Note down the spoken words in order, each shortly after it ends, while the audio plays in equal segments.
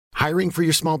Hiring for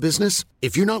your small business?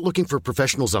 If you're not looking for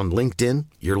professionals on LinkedIn,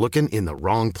 you're looking in the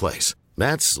wrong place.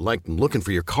 That's like looking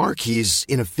for your car keys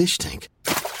in a fish tank.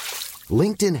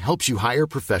 LinkedIn helps you hire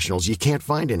professionals you can't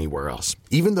find anywhere else,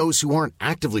 even those who aren't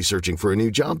actively searching for a new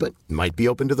job but might be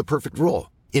open to the perfect role.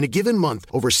 In a given month,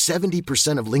 over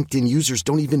 70% of LinkedIn users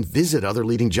don't even visit other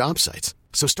leading job sites.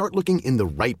 So start looking in the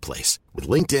right place. With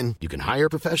LinkedIn, you can hire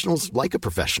professionals like a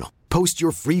professional. Post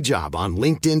your free job on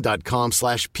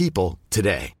linkedin.com/people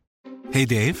today. Hey,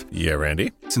 Dave. Yeah,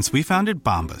 Randy. Since we founded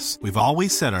Bombas, we've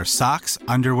always said our socks,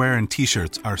 underwear, and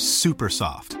T-shirts are super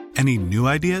soft. Any new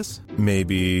ideas?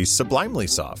 Maybe sublimely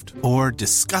soft. Or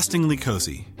disgustingly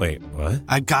cozy. Wait, what?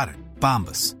 I got it.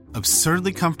 Bombas.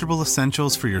 Absurdly comfortable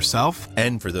essentials for yourself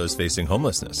and for those facing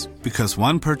homelessness. Because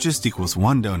one purchased equals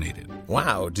one donated.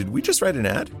 Wow, did we just write an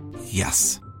ad?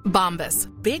 Yes. Bombas.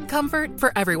 Big comfort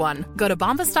for everyone. Go to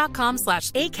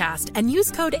bombas.com/ACAST and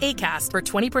use code ACAST for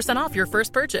 20% off your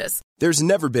first purchase. There's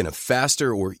never been a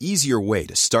faster or easier way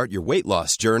to start your weight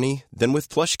loss journey than with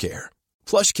PlushCare.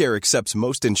 PlushCare accepts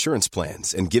most insurance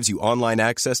plans and gives you online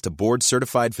access to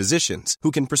board-certified physicians who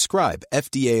can prescribe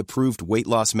FDA-approved weight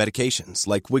loss medications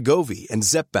like Wegovy and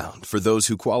Zepbound for those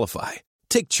who qualify.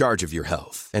 Take charge of your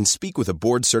health and speak with a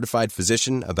board-certified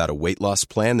physician about a weight loss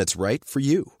plan that's right for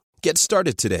you. Get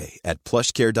started today at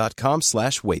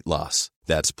plushcare.com/weight loss.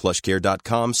 That's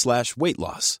plushcare.com/weight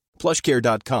loss.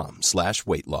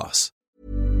 plushcare.com/weight loss.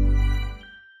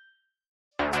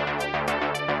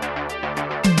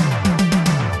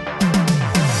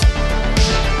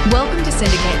 Welcome to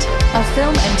Syndicate, a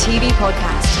film and TV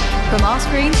podcast. From our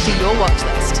screens to your watch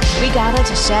list, we gather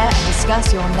to share and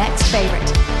discuss your next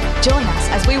favorite. Join us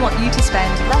as we want you to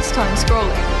spend less time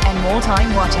scrolling and more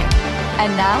time watching.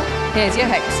 And now, here's your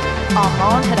host,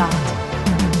 Armand Haddad.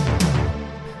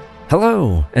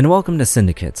 Hello, and welcome to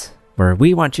Syndicate, where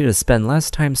we want you to spend less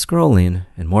time scrolling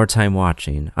and more time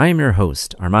watching. I am your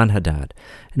host, Armand Haddad,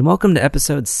 and welcome to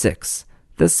episode 6.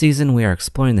 This season, we are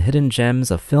exploring the hidden gems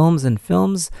of films and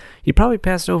films you probably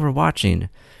passed over watching.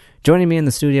 Joining me in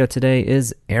the studio today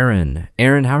is Aaron.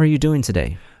 Aaron, how are you doing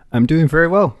today? I'm doing very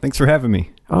well. Thanks for having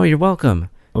me. Oh, you're welcome.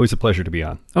 Always a pleasure to be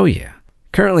on. Oh, yeah.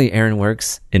 Currently, Aaron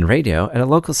works in radio at a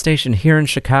local station here in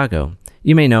Chicago.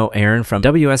 You may know Aaron from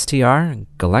WSTR,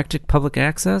 Galactic Public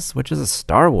Access, which is a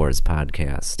Star Wars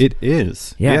podcast. It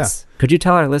is. Yes. Yeah. Could you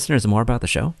tell our listeners more about the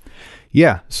show?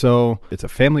 Yeah. So it's a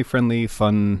family-friendly,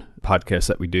 fun podcast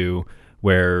that we do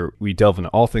where we delve into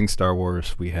all things Star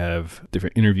Wars. We have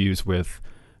different interviews with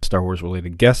Star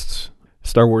Wars-related guests,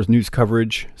 Star Wars news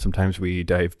coverage. Sometimes we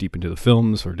dive deep into the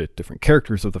films or different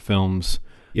characters of the films.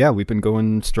 Yeah, we've been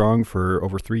going strong for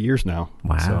over 3 years now.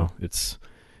 Wow. So it's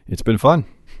been fun.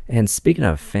 And speaking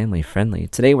of family-friendly,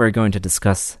 today we're going to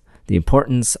discuss the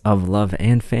importance of love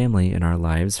and family in our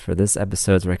lives. For this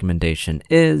episode's recommendation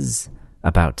is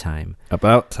About Time.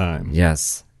 About Time.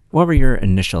 Yes. What were your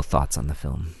initial thoughts on the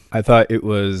film? I thought it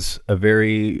was a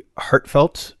very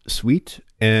heartfelt, sweet,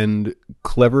 and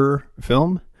clever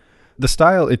film. The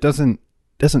style, it doesn't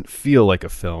feel like a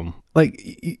film. Like,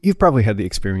 you've probably had the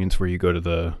experience where you go to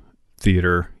the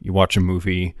theater, you watch a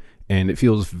movie, and it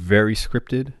feels very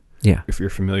scripted. Yeah. If you're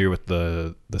familiar with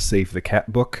the Save the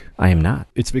Cat book. I am not.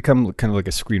 It's become kind of like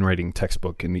a screenwriting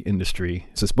textbook in the industry.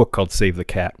 It's this book called Save the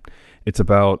Cat. It's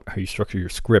about how you structure your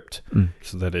script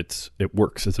so that it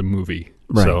works as a movie.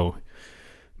 Right. So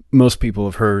most people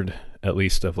have heard at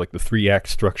least of like the 3-act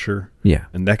structure. Yeah.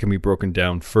 And that can be broken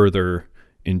down further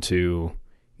into,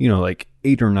 like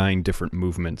 8 or 9 different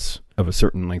movements of a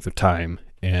certain length of time.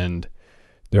 And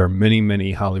there are many,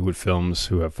 many Hollywood films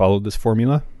who have followed this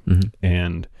formula. Mm-hmm.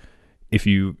 And if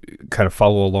you kind of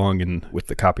follow along with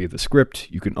the copy of the script,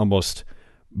 you can almost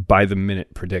by the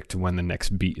minute predict when the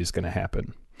next beat is going to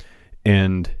happen.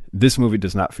 And this movie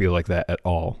does not feel like that at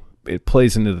all. It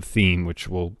plays into the theme, which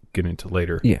we'll get into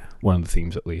later. Yeah. One of the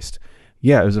themes, at least.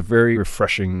 Yeah, it was a very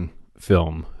refreshing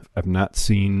film. I've not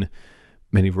seen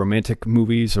many romantic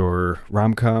movies or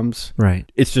rom-coms. Right.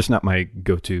 It's just not my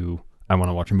go-to, I want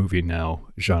to watch a movie now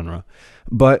genre.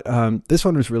 But this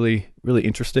one was really, really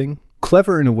interesting.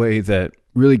 Clever in a way that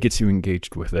really gets you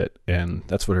engaged with it. And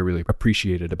that's what I really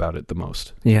appreciated about it the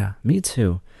most. Yeah, me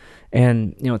too.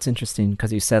 And, it's interesting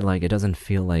because you said, like, it doesn't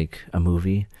feel like a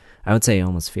movie. I would say it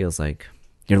almost feels like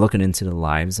you're looking into the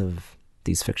lives of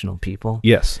these fictional people.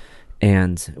 Yes.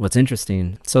 And what's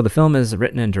interesting, so the film is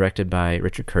written and directed by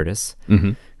Richard Curtis,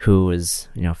 who is,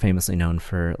 famously known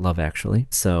for Love Actually.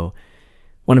 So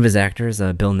one of his actors,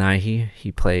 Bill Nighy,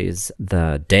 he plays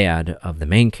the dad of the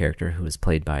main character, who is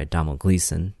played by Domhnall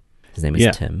Gleeson. His name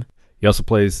is Tim. He also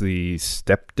plays the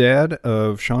stepdad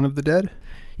of Shaun of the Dead.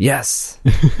 Yes.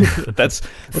 That's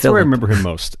where I remember him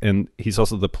most. And he's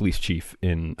also the police chief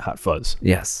in Hot Fuzz.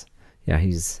 Yes. Yeah,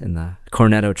 he's in the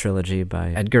Cornetto trilogy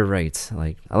by Edgar Wright.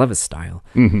 Like, I love his style.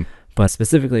 Mm-hmm. But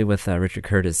specifically with Richard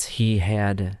Curtis, he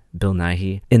had Bill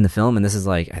Nighy in the film, and this is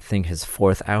like, I think, his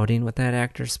fourth outing with that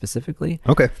actor specifically.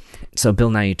 Okay. So Bill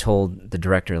Nighy told the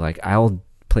director, like, I'll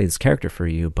play this character for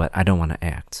you, but I don't want to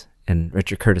act. And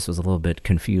Richard Curtis was a little bit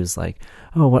confused, like,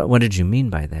 oh, what did you mean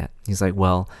by that? He's like,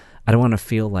 well, I don't want to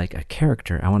feel like a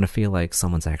character. I want to feel like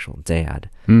someone's actual dad.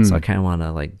 So I kind of want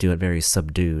to like do it very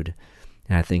subdued.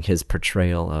 And I think his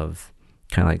portrayal of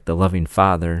kind of like the loving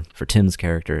father for Tim's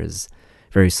character is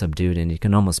very subdued, and you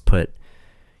can almost put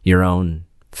your own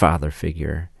father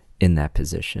figure in that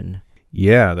position.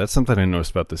 Yeah, that's something I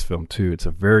noticed about this film too. It's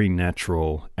a very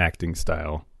natural acting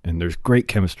style, and there's great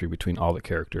chemistry between all the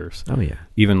characters. Oh yeah.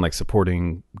 Even like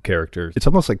supporting characters. It's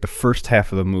almost like the first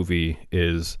half of the movie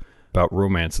is about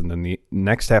romance, and then the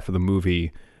next half of the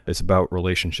movie is about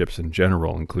relationships in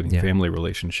general, including family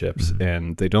relationships,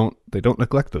 and they don't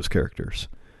neglect those characters.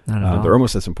 Not at all. They're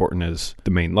almost as important as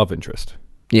the main love interest.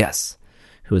 Yes,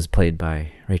 who was played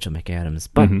by Rachel McAdams.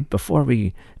 But before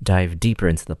we dive deeper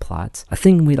into the plot, a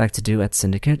thing we like to do at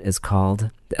Syndicate is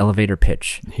called the elevator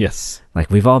pitch. Yes.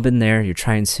 Like, we've all been there. You're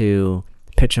trying to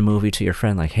pitch a movie to your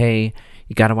friend, like, hey,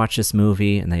 you got to watch this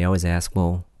movie. And they always ask,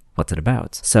 well, what's it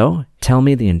about? So tell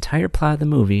me the entire plot of the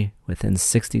movie within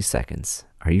 60 seconds.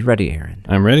 Are you ready, Aaron?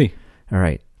 I'm ready. All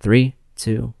right. 3,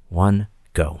 2, 1,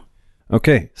 go.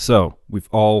 Okay, so we've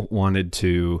all wanted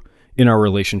to, in our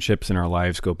relationships, in our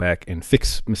lives, go back and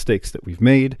fix mistakes that we've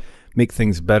made, make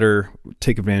things better,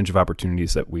 take advantage of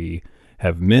opportunities that we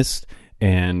have missed,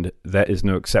 and that is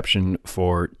no exception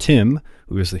for Tim,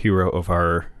 who is the hero of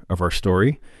our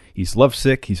story. He's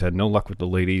lovesick, he's had no luck with the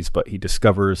ladies, but he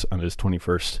discovers on his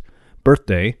 21st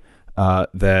birthday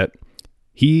that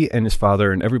he and his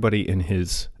father and everybody in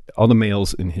all the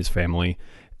males in his family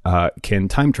can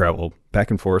time travel back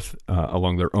and forth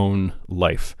along their own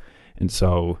life. And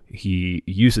so he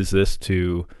uses this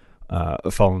to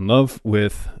fall in love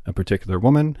with a particular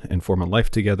woman and form a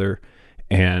life together.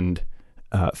 And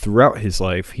throughout his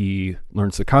life, he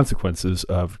learns the consequences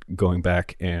of going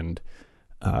back and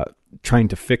trying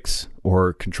to fix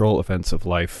or control events of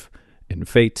life and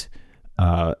fate.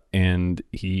 And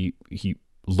he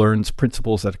learns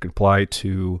principles that can apply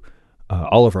to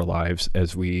all of our lives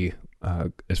as we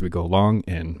go along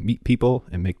and meet people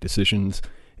and make decisions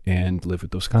and live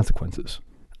with those consequences.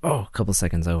 Oh, a couple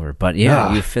seconds over, but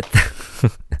yeah, you fit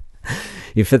the.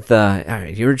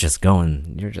 You're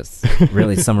just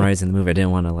really summarizing the movie. I didn't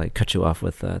want to like cut you off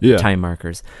with time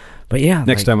markers, but yeah,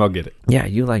 next time I'll get it. Yeah,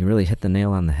 you like really hit the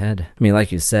nail on the head. I mean,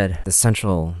 like you said, the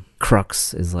central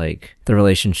crux is like the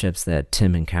relationships that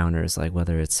Tim encounters, like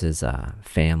whether it's his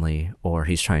family or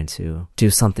he's trying to do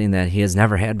something that he has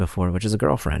never had before, which is a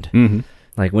girlfriend. Mm-hmm.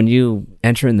 Like when you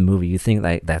enter in the movie, you think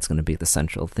like that's going to be the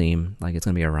central theme. Like it's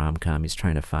going to be a rom-com. He's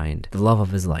trying to find the love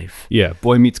of his life. Yeah,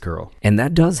 boy meets girl. And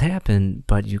that does happen,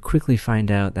 but you quickly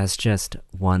find out that's just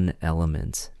one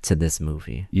element to this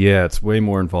movie. Yeah, it's way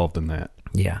more involved than that.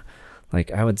 Yeah.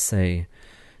 Like I would say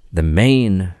the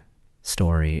main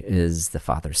story is the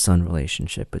father-son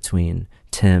relationship between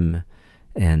Tim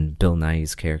and Bill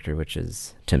Nighy's character, which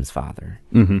is Tim's father.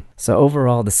 Mm-hmm. So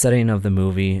overall, the setting of the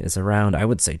movie is around, I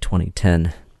would say,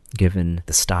 2010, given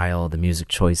the style, the music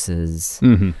choices.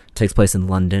 Mm-hmm. Takes place in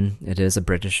London. It is a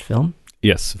British film.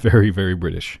 Yes, very, very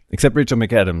British. Except Rachel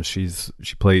McAdams,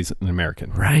 she plays an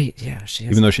American. Right, yeah.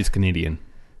 Even though she's Canadian.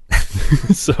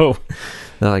 So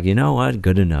they're like, you know what?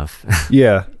 Good enough.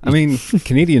 Yeah. I mean,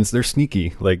 Canadians, they're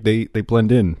sneaky. Like, they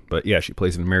blend in. But yeah, she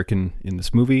plays an American in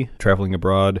this movie, traveling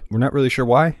abroad. We're not really sure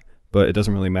why, but it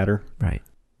doesn't really matter. Right.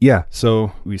 Yeah,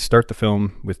 so we start the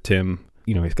film with Tim.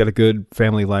 You know, he's got a good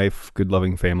family life, good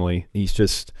loving family. He's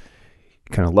just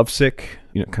kind of lovesick,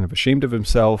 kind of ashamed of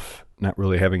himself, not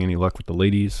really having any luck with the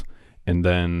ladies. And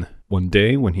then one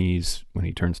day when he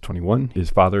turns 21, his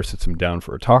father sits him down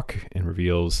for a talk and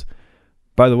reveals,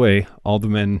 by the way, all the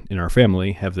men in our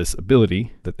family have this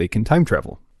ability that they can time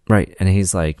travel. Right. And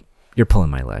he's like, you're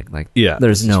pulling my leg. Like, yeah,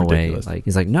 there's no way. Like,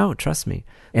 he's like, no, trust me.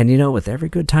 And with every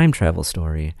good time travel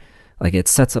story, like it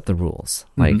sets up the rules.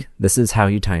 Like, this is how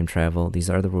you time travel. These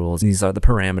are the rules. These are the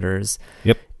parameters.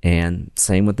 Yep. And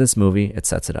same with this movie, it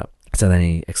sets it up. So then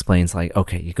he explains, like,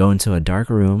 okay, you go into a dark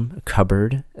room, a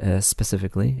cupboard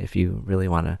specifically, if you really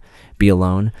want to be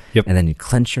alone. Yep. And then you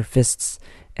clench your fists,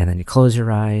 and then you close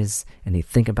your eyes, and you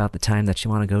think about the time that you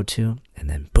want to go to, and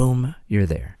then boom, you're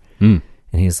there. Mm.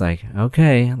 And he's like,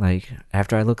 okay, like,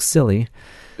 after I look silly.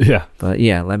 Yeah. But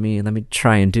yeah, let me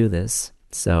try and do this.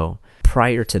 So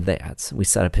prior to that, we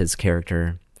set up his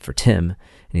character for Tim, and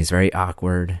he's very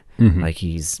awkward. Like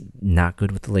he's not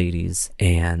good with the ladies.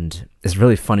 And it's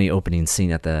really funny opening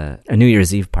scene at a New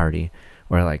Year's Eve party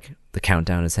where like the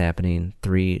countdown is happening,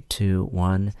 3, 2,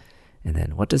 1. And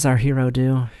then what does our hero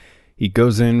do? He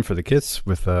goes in for the kiss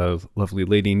with a lovely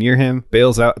lady near him,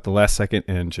 bails out at the last second,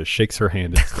 and just shakes her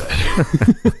hand instead.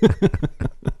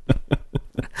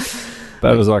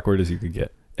 About as awkward as you could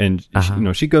get. And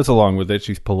she goes along with it.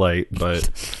 She's polite, but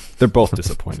they're both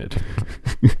disappointed.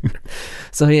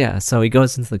 So he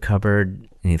goes into the cupboard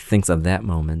and he thinks of that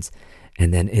moment,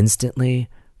 and then instantly,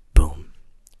 boom,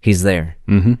 he's there.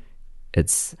 Mm-hmm.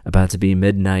 It's about to be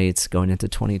midnight, going into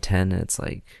 2010, and it's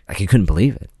like he couldn't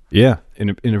believe it. Yeah, in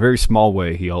a very small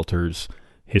way, he alters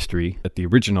history. At the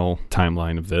original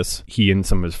timeline of this, he and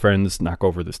some of his friends knock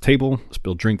over this table,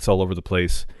 spill drinks all over the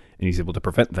place, and he's able to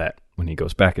prevent that when he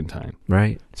goes back in time.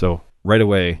 Right. So right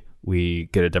away, we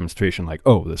get a demonstration like,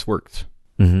 oh, this works.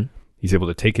 Mm-hmm. He's able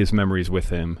to take his memories with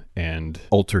him and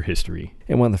alter history.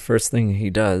 And one of the first things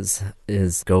he does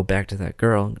is go back to that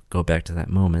girl, go back to that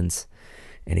moment,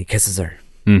 and he kisses her.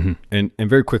 Mm-hmm. And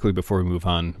very quickly before we move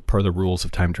on, part of the rules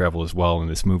of time travel as well in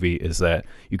this movie is that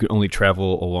you can only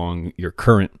travel along your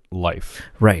current life.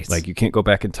 Right. Like you can't go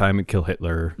back in time and kill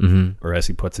Hitler, or as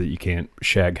he puts it, you can't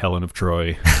shag Helen of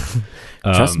Troy.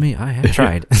 Trust me, I have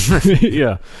tried.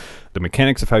 Yeah. The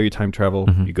mechanics of how you time travel,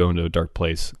 you go into a dark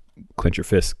place, clench your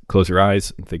fists, close your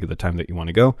eyes, and think of the time that you want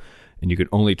to go. And you could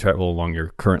only travel along your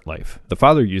current life. The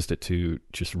father used it to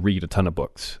just read a ton of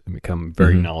books and become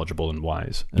very knowledgeable and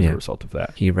wise as a result of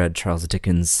that. He read Charles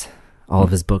Dickens, all of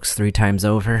his books 3 times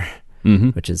over,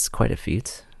 which is quite a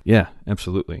feat. Yeah,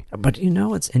 absolutely. But you know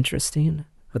what's interesting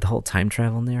with the whole time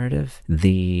travel narrative?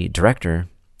 The director,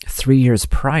 3 years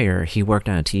prior, he worked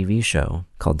on a TV show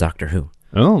called Doctor Who.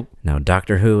 Oh. Now,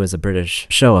 Doctor Who is a British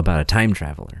show about a time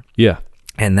traveler. Yeah.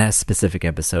 And that specific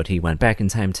episode, he went back in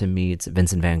time to meet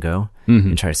Vincent van Gogh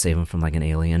and try to save him from like an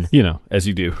alien. You know, as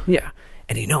you do. Yeah.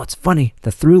 And you know, it's funny.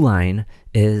 The through line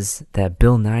is that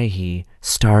Bill Nighy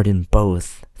starred in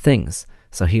both things.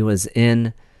 So he was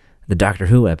in the Doctor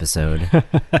Who episode,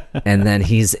 and then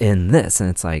he's in this. And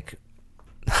it's like,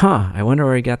 I wonder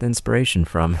where he got the inspiration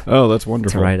from. Oh, that's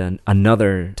wonderful. To write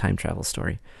another time travel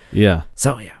story. Yeah.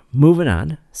 So, moving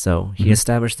on. So he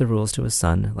established the rules to his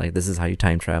son. Like, this is how you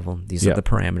time travel. These are the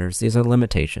parameters. These are the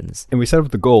limitations. And we set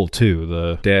up the goal, too.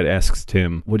 The dad asks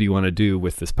Tim, what do you want to do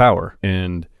with this power?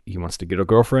 And he wants to get a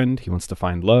girlfriend. He wants to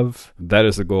find love. That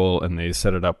is the goal. And they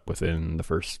set it up within the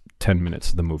first 10 minutes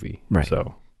of the movie. Right.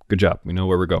 So good job. We know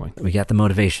where we're going. We got the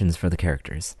motivations for the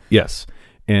characters. Yes.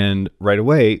 And right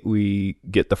away, we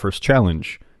get the first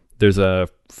challenge. There's a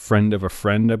friend of a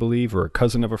friend, I believe, or a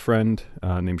cousin of a friend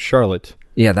named Charlotte.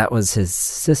 Yeah, that was his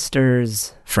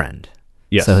sister's friend.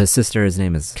 Yes. So his sister's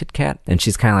name is Kit Kat, and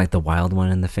she's kind of like the wild one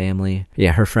in the family.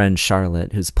 Yeah, her friend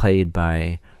Charlotte, who's played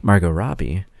by Margot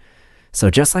Robbie.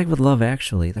 So just like with Love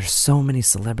Actually, there's so many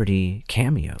celebrity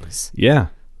cameos. Yeah.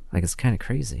 Like, it's kind of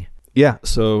crazy. Yeah,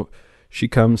 so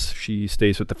she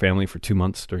stays with the family for 2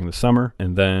 months during the summer,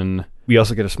 and then we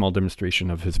also get a small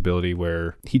demonstration of his ability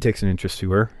where he takes an interest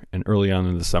to her, and early on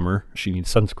in the summer, she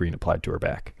needs sunscreen applied to her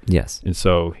back. Yes. And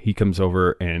so he comes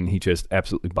over, and he just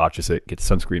absolutely botches it, gets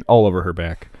sunscreen all over her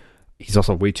back. He's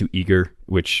also way too eager,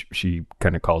 which she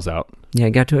kind of calls out. Yeah,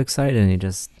 he got too excited, and he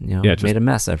just made a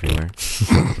mess everywhere.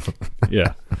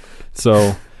 Yeah.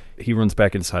 So he runs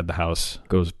back inside the house,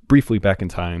 goes briefly back in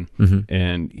time,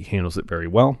 and he handles it very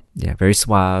well. Yeah, very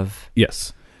suave.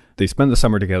 Yes. They spend the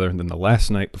summer together, and then the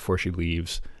last night before she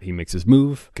leaves, he makes his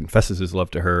move, confesses his love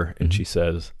to her, and she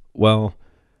says, well,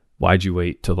 why'd you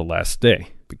wait till the last day?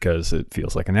 Because it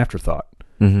feels like an afterthought.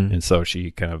 And so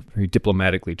she kind of very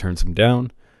diplomatically turns him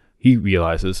down. He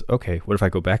realizes, okay, what if I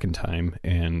go back in time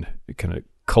and kind of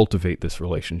cultivate this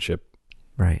relationship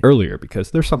earlier, because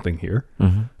there's something here.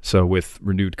 So with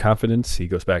renewed confidence, he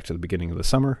goes back to the beginning of the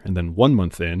summer, and then 1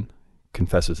 month in,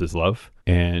 confesses his love,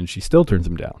 and she still turns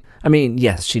him down. I mean,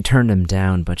 yes, she turned him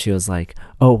down, but she was like,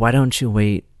 oh, why don't you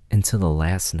wait until the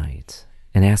last night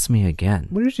and ask me again?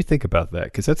 What did you think about that?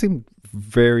 Because that seemed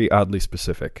very oddly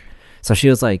specific. So she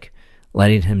was like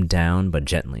letting him down, but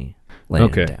gently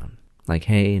letting him down. Like,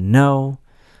 hey, no,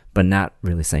 but not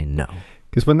really saying no.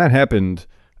 Because when that happened,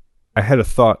 I had a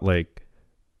thought like,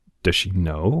 does she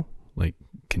know? Like,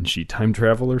 can she time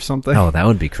travel or something? Oh, that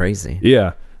would be crazy.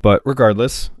 Yeah. But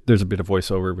regardless, there's a bit of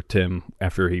voiceover with Tim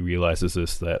after he realizes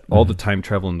this, that all the time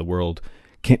travel in the world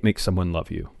can't make someone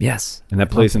love you. Yes. And that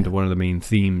plays into one of the main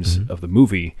themes of the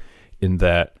movie, in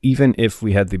that even if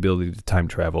we had the ability to time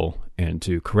travel and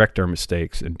to correct our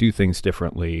mistakes and do things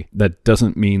differently, that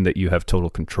doesn't mean that you have total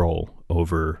control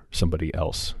over somebody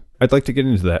else. I'd like to get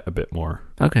into that a bit more.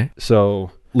 Okay.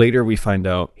 So Later, we find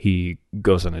out he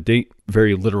goes on a date,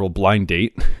 very literal blind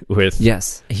date with...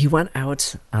 Yes. He went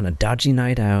out on a dodgy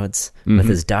night out with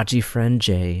his dodgy friend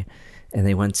Jay, and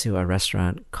they went to a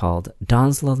restaurant called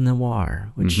Dans le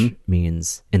Noir, which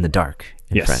means in the dark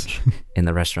in French. And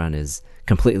the restaurant is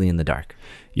completely in the dark.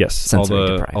 Yes. All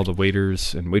the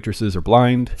waiters and waitresses are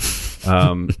blind,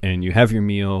 and you have your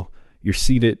meal. You're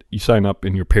seated, you sign up,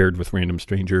 and you're paired with random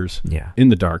strangers in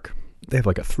the dark. They have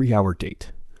like a 3-hour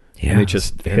date. Yeah, and they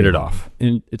just hit it off.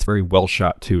 And it's very well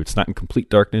shot, too. It's not in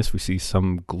complete darkness. We see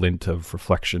some glint of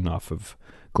reflection off of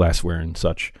glassware and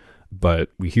such. But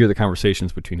we hear the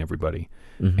conversations between everybody.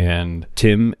 And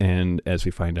Tim, and as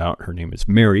we find out, her name is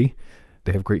Mary,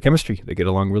 they have great chemistry. They get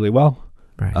along really well.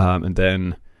 Right. And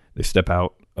then they step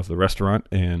out of the restaurant,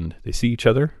 and they see each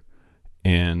other.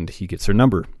 And he gets her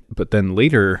number. But then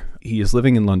later, he is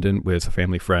living in London with a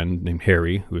family friend named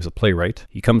Harry, who is a playwright.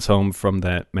 He comes home from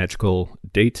that magical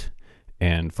date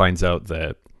and finds out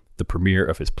that the premiere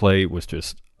of his play was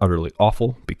just utterly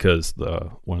awful because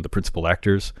one of the principal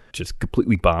actors just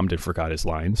completely bombed and forgot his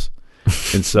lines.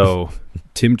 And so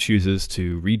Tim chooses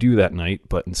to redo that night,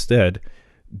 but instead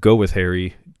go with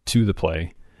Harry to the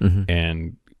play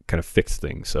and kind of fix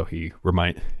things. So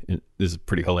this is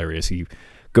pretty hilarious. He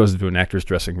goes into an actor's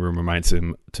dressing room, reminds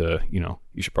him to, you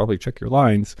should probably check your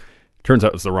lines. Turns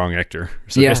out it's the wrong actor.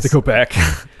 So he has to go back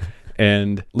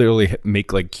and literally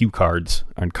make like cue cards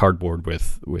on cardboard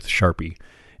with Sharpie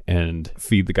and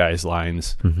feed the guy's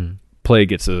lines. Play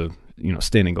gets a,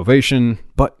 standing ovation,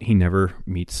 but he never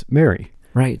meets Mary.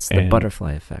 Right. It's the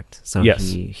butterfly effect. So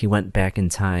he went back in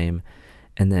time,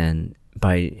 and then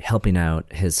by helping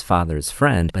out his father's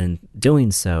friend, but in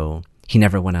doing so, he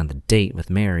never went on the date with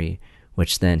Mary,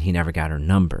 which then he never got her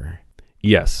number.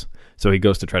 Yes. So he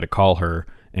goes to try to call her,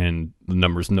 and the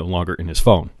number's no longer in his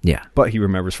phone. Yeah. But he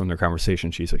remembers from their conversation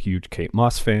she's a huge Kate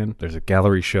Moss fan. There's a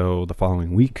gallery show the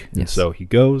following week. Yes. And so he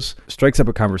goes, strikes up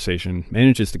a conversation,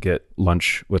 manages to get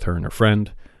lunch with her and her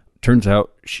friend. Turns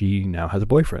out she now has a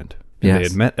boyfriend. And they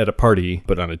had met at a party,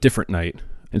 but on a different night.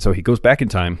 And so he goes back in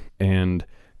time and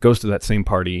goes to that same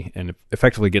party and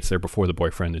effectively gets there before the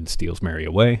boyfriend and steals Mary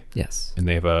away. Yes. And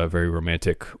they have a very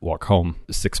romantic walk home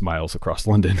 6 miles across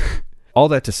London. All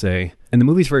that to say, and the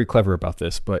movie's very clever about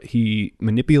this, but he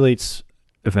manipulates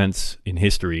events in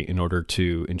history in order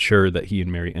to ensure that he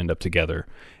and Mary end up together.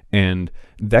 And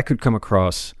that could come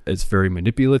across as very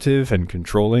manipulative and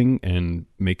controlling and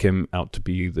make him out to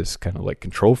be this kind of like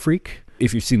control freak.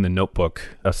 If you've seen The Notebook,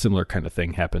 a similar kind of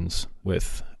thing happens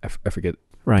with, I forget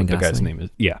Ryan what the guy's name is.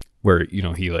 Yeah. Where,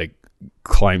 he like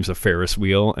climbs a Ferris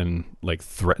wheel and like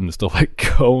threatens to let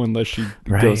go unless she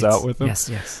goes out with him.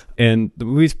 Yes. And the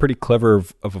movie's pretty clever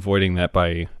of avoiding that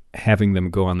by having them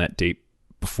go on that date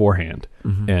beforehand.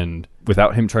 And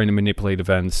without him trying to manipulate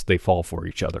events, they fall for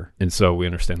each other. And so we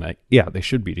understand that, they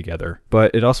should be together.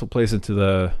 But it also plays into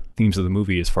the themes of the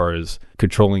movie as far as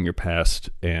controlling your past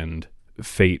and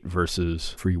fate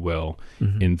versus free will,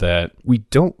 in that we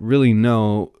don't really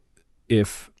know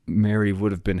if Mary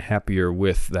would have been happier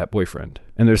with that boyfriend.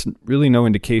 And there's really no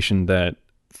indication that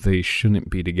they shouldn't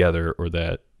be together or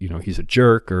that, he's a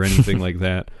jerk or anything like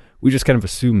that. We just kind of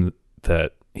assume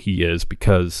that he is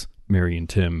because Mary and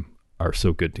Tim are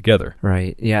so good together.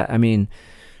 Right. Yeah. I mean,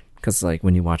 because like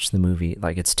when you watch the movie,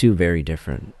 like it's two very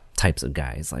different types of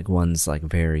guys. Like one's like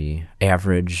very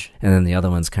average, and then the other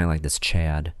one's kind of like this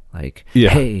Chad. Like,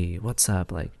 hey, what's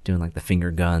up? Like doing like the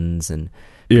finger guns and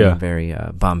being very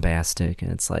bombastic.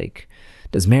 And it's like,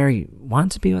 does Mary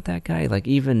want to be with that guy? Like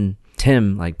even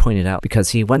Tim like pointed out, because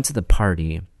he went to the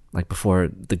party like before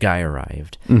the guy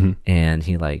arrived, and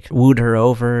he like wooed her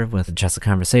over with just a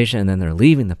conversation, and then they're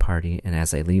leaving the party, and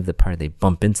as they leave the party, they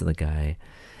bump into the guy,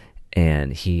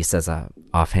 and he says a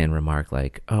offhand remark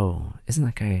like, "Oh, isn't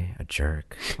that guy a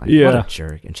jerk? Like, what a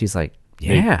jerk!" And she's like,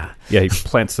 "Yeah." He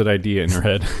plants that idea in her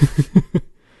head.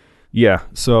 Yeah,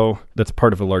 so that's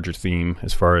part of a larger theme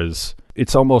as far as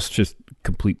it's almost just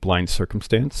complete blind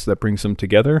circumstance that brings them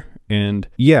together. And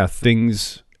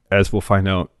things, as we'll find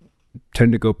out,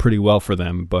 tend to go pretty well for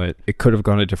them, but it could have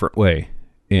gone a different way.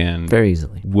 And very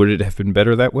easily. Would it have been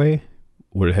better that way?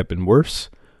 Would it have been worse?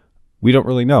 We don't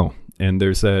really know. And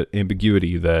there's that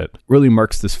ambiguity that really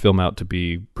marks this film out to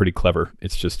be pretty clever.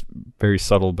 It's just very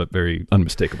subtle, but very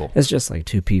unmistakable. It's just like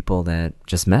two people that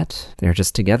just met. They're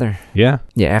just together. Yeah.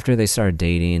 Yeah, after they started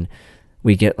dating,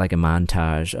 we get like a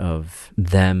montage of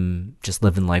them just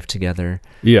living life together.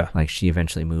 Yeah. Like she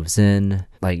eventually moves in.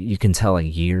 Like you can tell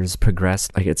like years progress.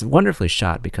 Like it's wonderfully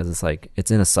shot because it's like it's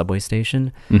in a subway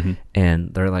station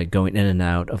and they're like going in and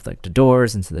out of like the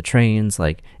doors into the trains,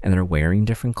 like, and they're wearing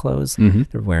different clothes.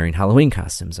 They're wearing Halloween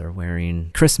costumes, they're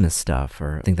wearing Christmas stuff,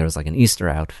 or I think there was like an Easter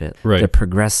outfit. Right. They're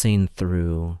progressing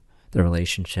through the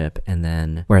relationship, and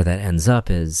then where that ends up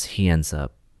is he ends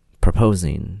up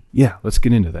proposing. Yeah, let's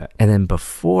get into that. And then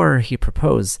before he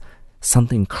proposed,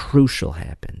 something crucial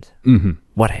happened.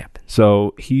 What happened?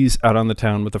 So he's out on the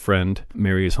town with a friend.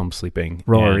 Mary is home sleeping.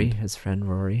 Rory, and- his friend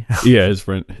Rory. Yeah, his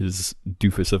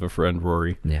doofus of a friend,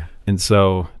 Rory. Yeah. And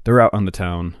so they're out on the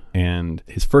town, and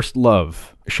his first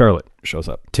love, Charlotte, shows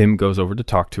up. Tim goes over to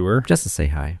talk to her. Just to say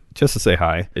hi. Just to say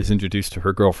hi. Is introduced to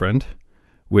her girlfriend,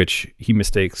 which he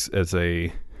mistakes as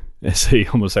a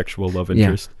homosexual love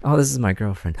interest. Yeah. Oh, this is my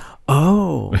girlfriend.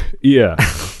 Oh. Yeah.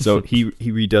 So he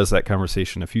redoes that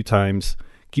conversation a few times,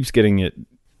 keeps getting it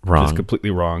Wrong. just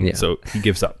completely wrong. Yeah. So he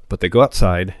gives up. But they go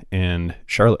outside and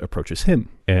Charlotte approaches him.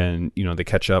 And, they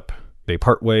catch up, they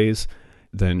part ways.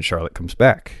 Then Charlotte comes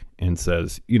back and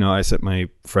says, I sent my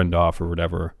friend off or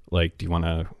whatever. Like, do you want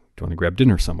to grab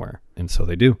dinner somewhere? And so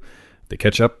they do. They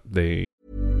catch up.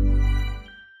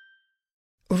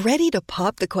 Ready to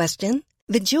pop the question?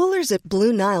 The jewelers at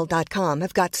BlueNile.com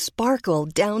have got sparkle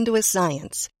down to a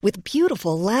science with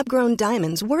beautiful lab-grown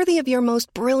diamonds worthy of your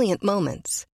most brilliant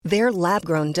moments. Their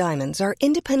lab-grown diamonds are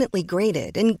independently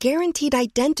graded and guaranteed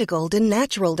identical to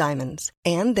natural diamonds,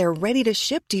 and they're ready to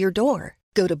ship to your door.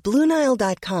 Go to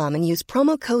BlueNile.com and use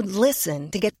promo code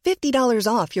LISTEN to get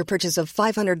 $50 off your purchase of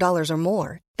 $500 or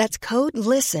more. That's code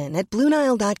LISTEN at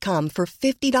BlueNile.com for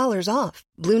 $50 off.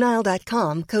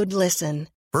 BlueNile.com, code LISTEN.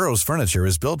 Burrow's furniture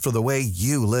is built for the way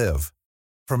you live.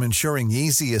 From ensuring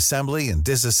easy assembly and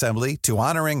disassembly to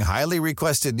honoring highly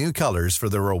requested new colors for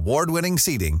their award-winning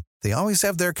seating, they always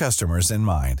have their customers in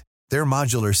mind. Their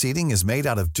modular seating is made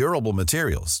out of durable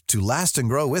materials to last and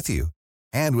grow with you.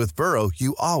 And with Burrow,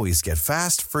 you always get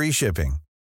fast, free shipping.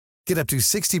 Get up to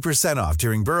 60% off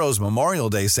during Burrow's Memorial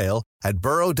Day sale at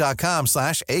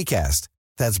burrow.com/ACAST.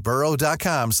 That's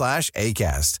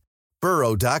burrow.com/ACAST.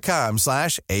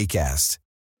 burrow.com/ACAST.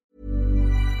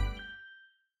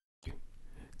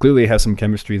 Clearly has some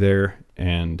chemistry there,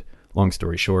 and long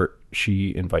story short,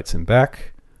 she invites him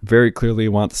back. Very clearly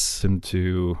wants him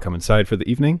to come inside for the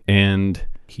evening, and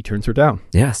he turns her down.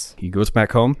 Yes. He goes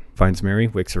back home, finds Mary,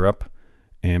 wakes her up,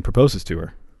 and proposes to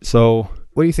her. So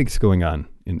what do you think is going on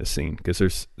in this scene? Because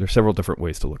there's several different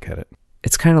ways to look at it.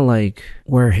 It's kind of like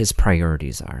where his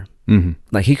priorities are.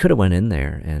 Like he could have went in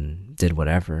there and did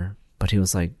whatever, but he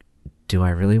was like, do I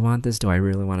really want this? Do I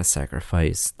really want to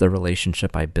sacrifice the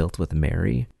relationship I built with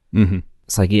Mary?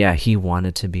 It's like, yeah, he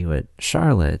wanted to be with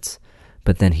Charlotte,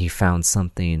 but then he found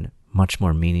something much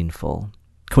more meaningful,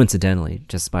 coincidentally,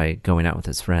 just by going out with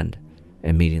his friend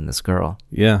and meeting this girl.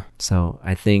 Yeah. So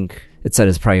I think it set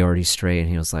his priorities straight, and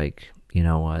he was like, you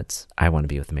know what? I want to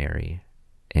be with Mary,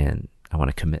 and I want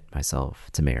to commit myself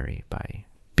to Mary by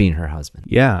being her husband.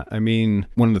 Yeah, I mean,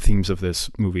 one of the themes of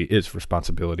this movie is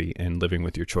responsibility and living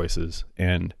with your choices.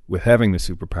 And with having the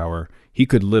superpower, he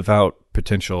could live out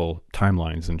potential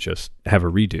timelines and just have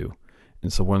a redo.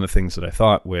 And so one of the things that I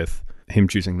thought with him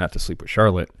choosing not to sleep with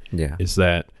Charlotte is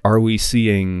that, are we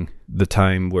seeing the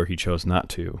time where he chose not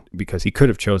to? Because he could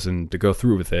have chosen to go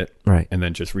through with it, right, and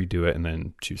then just redo it and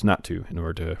then choose not to in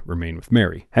order to remain with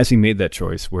Mary. Has he made that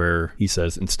choice where he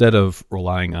says, instead of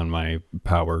relying on my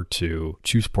power to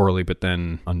choose poorly but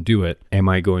then undo it, am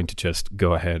I going to just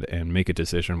go ahead and make a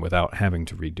decision without having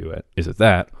to redo it? Is it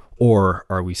that? Or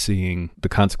are we seeing the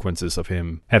consequences of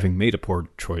him having made a poor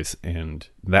choice and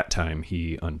that time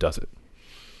he undoes it?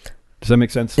 Does that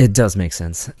make sense? It does make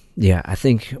sense. Yeah, I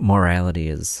think morality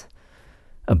is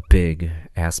a big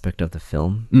aspect of the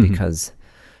film because,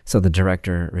 so the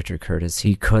director, Richard Curtis,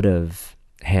 he could have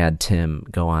had Tim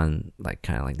go on like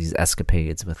kind of like these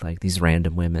escapades with like these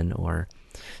random women or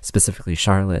specifically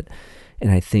Charlotte. And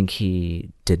I think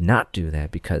he did not do that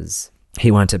because he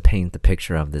wanted to paint the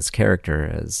picture of this character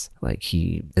as like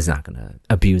he is not going to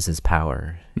abuse his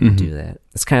power and do that.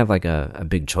 It's kind of like a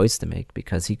big choice to make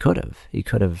because he could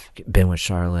have been with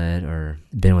Charlotte or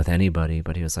been with anybody,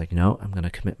 but he was like, no, I'm going to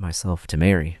commit myself to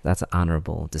Mary. That's an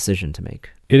honorable decision to make.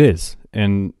 It is.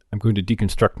 And I'm going to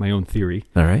deconstruct my own theory.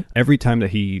 All right. Every time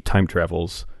that he time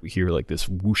travels, we hear like this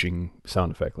whooshing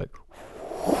sound effect, like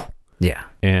yeah.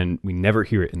 And we never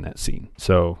hear it in that scene.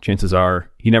 So chances are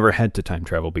he never had to time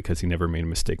travel because he never made a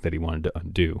mistake that he wanted to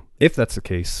undo. If that's the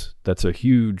case, that's a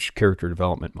huge character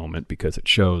development moment because it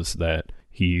shows that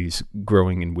he's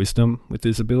growing in wisdom with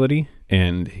his ability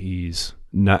and he's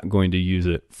not going to use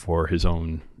it for his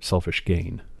own selfish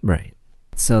gain. Right.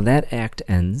 So that act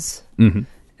ends, Mm-hmm.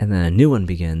 and then a new one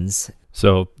begins.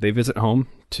 So they visit home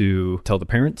to tell the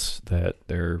parents that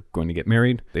they're going to get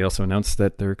married. They also announce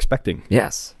that they're expecting.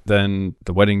 Yes. Then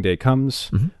the wedding day comes,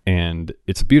 Mm-hmm. and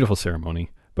it's a beautiful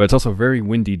ceremony, but it's also a very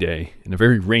windy day and a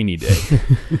very rainy day.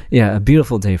 Yeah, a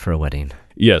beautiful day for a wedding.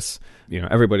 Yes.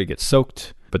 Everybody gets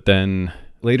soaked, but then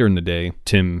later in the day,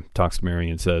 Tim talks to Mary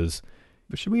and says,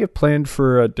 should we have planned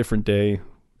for a different day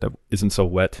that isn't so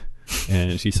wet?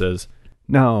 And she says,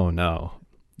 no,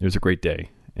 it was a great day.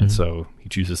 And so he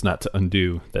chooses not to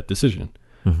undo that decision,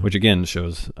 which again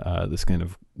shows this kind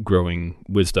of growing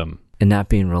wisdom. And not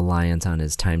being reliant on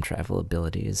his time travel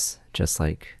abilities, just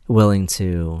like willing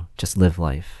to just live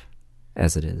life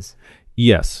as it is.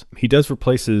 Yes. He does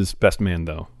replace his best man,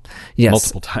 though. Yes.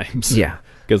 Multiple times. Yeah.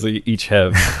 Because they each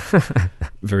have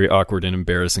very awkward and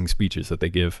embarrassing speeches that they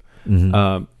give.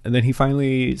 And then he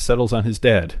finally settles on his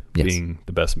dad being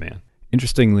the best man.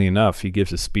 Interestingly enough, he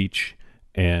gives a speech,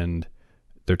 and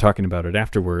they're talking about it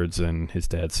afterwards, and his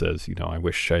dad says, I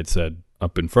wish I'd said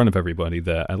up in front of everybody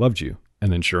that I loved you.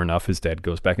 And then sure enough, his dad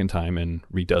goes back in time and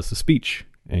redoes the speech.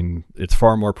 And it's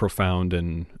far more profound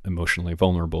and emotionally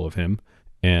vulnerable of him.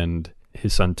 And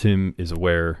his son Tim is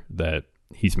aware that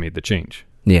he's made the change.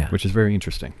 Yeah. Which is very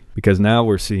interesting, because now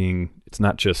we're seeing it's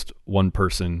not just one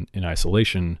person in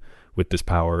isolation with this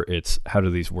power. It's how do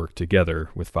these work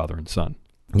together with father and son?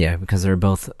 Yeah, because they're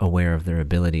both aware of their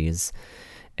abilities,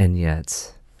 and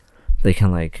yet they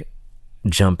can like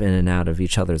jump in and out of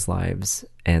each other's lives,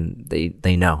 and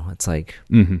they know. It's like,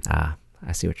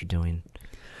 I see what you're doing.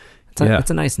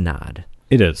 It's a nice nod.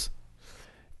 It is.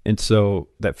 And so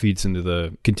that feeds into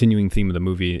the continuing theme of the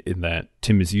movie, in that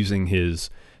Tim is using his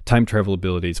time travel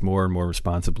abilities more and more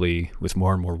responsibly with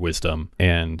more and more wisdom.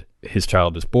 And his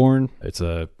child is born. It's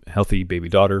a healthy baby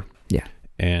daughter. Yeah.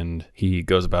 And he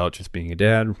goes about just being a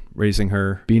dad, raising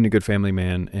her, being a good family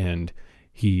man. And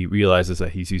he realizes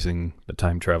that he's using the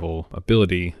time travel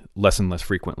ability less and less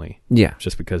frequently. Yeah.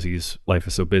 Just because his life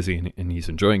is so busy and he's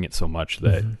enjoying it so much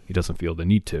that he doesn't feel the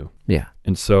need to. Yeah.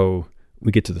 And so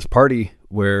we get to this party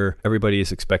where everybody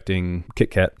is expecting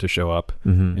Kit Kat to show up,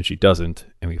 and she doesn't.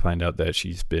 And we find out that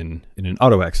she's been in an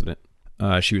auto accident.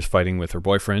 She was fighting with her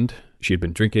boyfriend. She had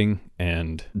been drinking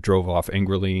and drove off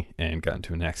angrily and got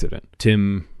into an accident.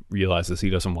 Tim realizes he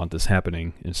doesn't want this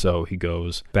happening, and so he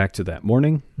goes back to that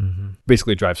morning,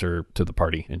 basically drives her to the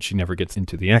party, and she never gets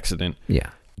into the accident. Yeah.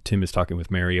 Tim is talking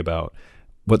with Mary about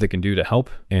what they can do to help,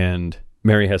 and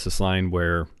Mary has this line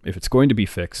where if it's going to be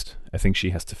fixed, I think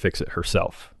she has to fix it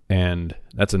herself. And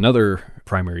that's another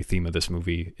primary theme of this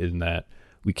movie, in that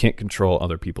we can't control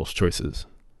other people's choices,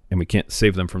 and we can't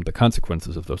save them from the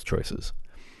consequences of those choices.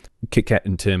 Kit Kat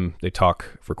and Tim, they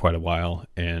talk for quite a while,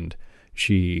 and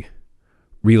she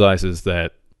realizes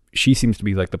that she seems to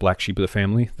be like the black sheep of the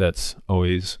family that's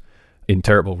always in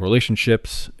terrible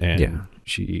relationships, and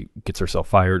she gets herself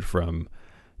fired from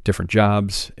different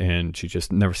jobs, and she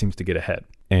just never seems to get ahead.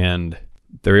 And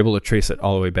they're able to trace it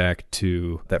all the way back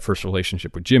to that first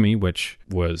relationship with Jimmy, which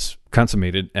was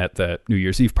consummated at that New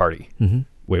Year's Eve party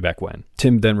way back when.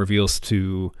 Tim then reveals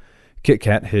to Kit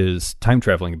Kat his time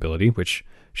traveling ability, which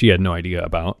she had no idea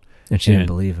about. And she didn't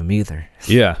believe him either.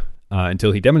 Yeah,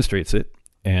 until he demonstrates it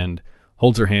and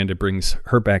holds her hand and brings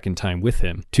her back in time with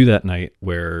him to that night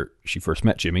where she first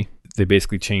met Jimmy. They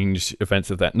basically changed events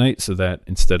of that night so that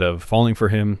instead of falling for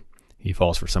him, he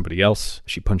falls for somebody else.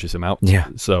 She punches him out. Yeah.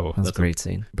 So that's a great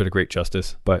scene. Bit of great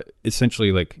justice. But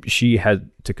essentially, like, she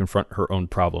had to confront her own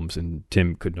problems, and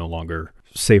Tim could no longer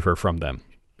save her from them.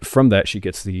 From that, she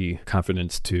gets the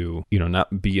confidence to,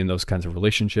 not be in those kinds of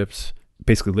relationships,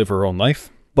 basically live her own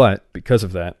life. But because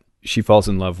of that, she falls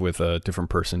in love with a different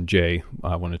person, Jay,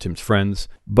 one of Tim's friends.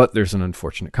 But there's an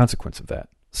unfortunate consequence of that.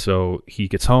 So he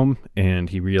gets home and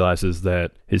he realizes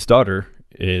that his daughter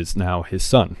is now his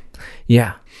son.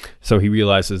 Yeah. So he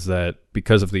realizes that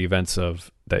because of the events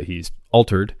that he's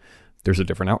altered, there's a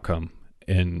different outcome,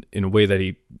 and in a way that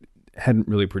he hadn't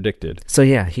really predicted. So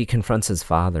yeah, he confronts his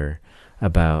father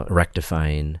about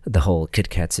rectifying the whole Kit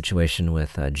Kat situation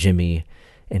with Jimmy,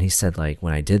 and he said, like,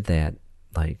 when I did that,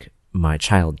 like, my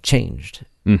child changed.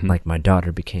 Like, my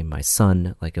daughter became my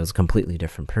son. Like, it was a completely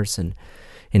different person.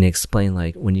 And he explained,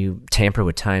 like, when you tamper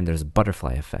with time, there's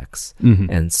butterfly effects,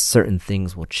 and certain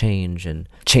things will change, and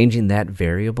changing that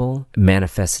variable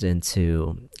manifested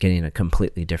into getting a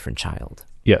completely different child.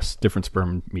 Yes, different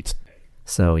sperm meets.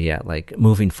 So yeah, like,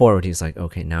 moving forward, he's like,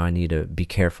 okay, now I need to be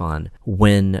careful on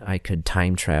when I could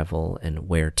time travel and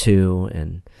where to,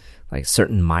 and like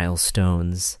certain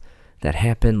milestones that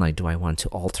happen. Like, do I want to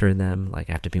alter them? Like,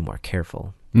 I have to be more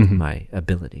careful with my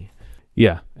ability.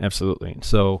 Yeah, absolutely.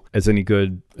 So as any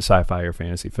good sci-fi or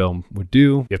fantasy film would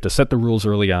do, you have to set the rules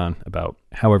early on about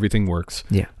how everything works.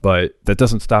 Yeah. But that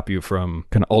doesn't stop you from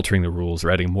kind of altering the rules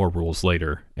or adding more rules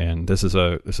later. And this is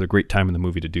a great time in the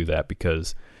movie to do that,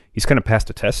 because he's kind of passed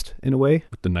a test in a way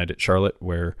with the night at Charlotte,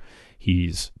 where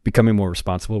he's becoming more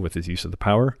responsible with his use of the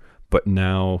power. But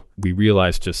now we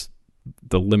realize just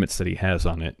the limits that he has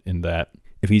on it, in that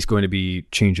if he's going to be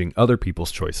changing other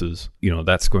people's choices,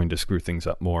 that's going to screw things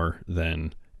up more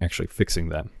than actually fixing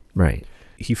them. Right.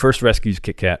 He first rescues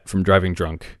Kit Kat from driving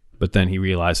drunk, but then he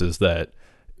realizes that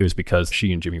it was because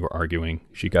she and Jimmy were arguing.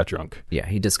 She got drunk. Yeah,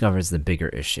 he discovers the bigger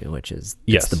issue, which is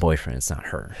Yes. it's the boyfriend, it's not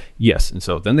her. Yes, and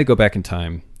so then they go back in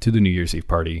time to the New Year's Eve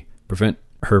party, prevent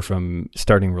her from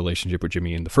starting a relationship with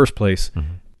Jimmy in the first place.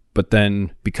 Mm-hmm. But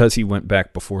then, because he went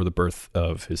back before the birth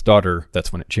of his daughter,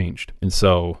 that's when it changed. And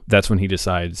so that's when he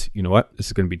decides, you know what, this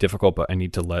is going to be difficult, but I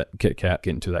need to let Kit Kat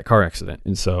get into that car accident.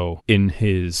 And so in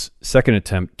his second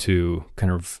attempt to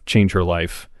kind of change her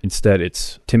life, instead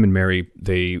it's Tim and Mary.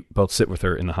 They both sit with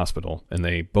her in the hospital, and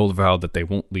they both vow that they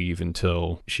won't leave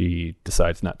until she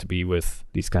decides not to be with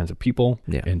these kinds of people,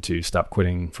 and to stop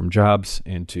quitting from jobs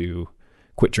and to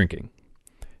quit drinking.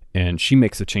 And she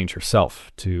makes a change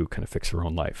herself to kind of fix her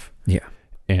own life. Yeah.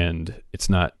 And it's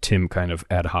not Tim kind of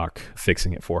ad hoc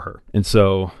fixing it for her. And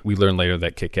so we learn later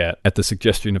that Kit Kat, at the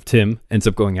suggestion of Tim, ends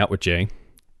up going out with Jay.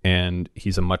 And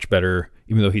he's a much better,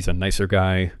 even though he's a nicer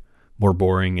guy, more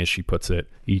boring, as she puts it,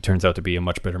 he turns out to be a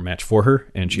much better match for her.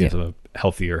 And she has a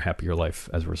healthier, happier life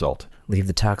as a result. Leave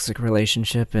the toxic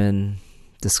relationship and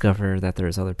discover that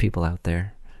there's other people out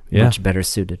there Yeah. much better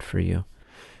suited for you.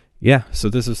 Yeah, so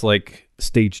this is like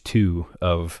stage 2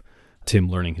 of Tim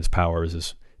learning his powers,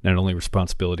 is not only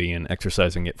responsibility and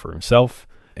exercising it for himself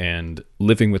and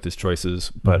living with his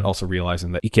choices, but also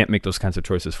realizing that he can't make those kinds of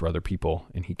choices for other people,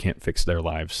 and he can't fix their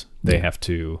lives. They have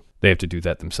to do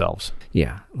that themselves.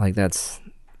 Yeah, like that's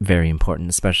very important,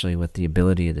 especially with the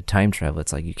ability to time travel.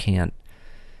 It's like you can't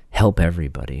help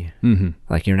everybody. Mm-hmm.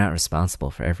 Like you're not responsible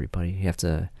for everybody. You have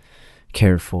to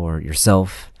care for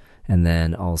yourself, and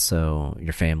then also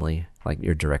your family, like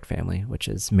your direct family, which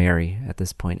is Mary at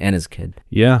this point, and his kid.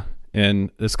 Yeah, and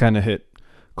this kind of hit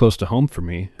close to home for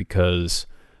me, because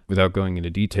without going into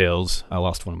details, I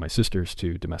lost one of my sisters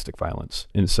to domestic violence.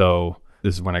 And so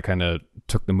this is when I kind of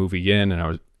took the movie in, and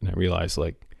I realized,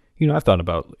 like, I've thought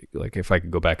about, like, if I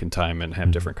could go back in time and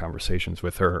have different conversations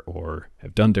with her, or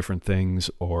have done different things,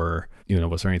 or,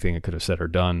 was there anything I could have said or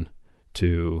done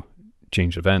to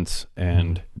change events?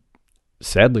 And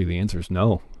sadly, the answer is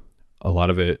no. A lot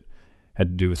of it had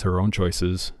to do with her own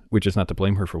choices, which is not to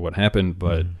blame her for what happened,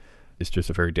 but it's just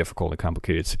a very difficult and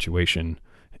complicated situation.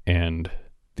 And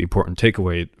the important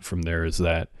takeaway from there is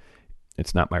that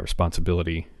it's not my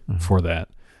responsibility for that,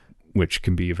 which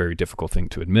can be a very difficult thing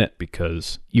to admit,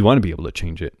 because you want to be able to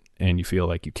change it and you feel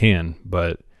like you can,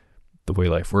 but the way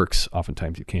life works,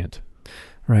 oftentimes you can't.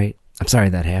 Right. I'm sorry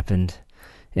that happened.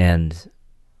 And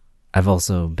I've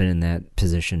also been in that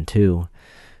position too,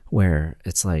 where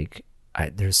it's like,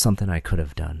 there's something I could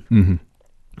have done. Mm-hmm.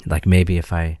 Like maybe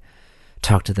if I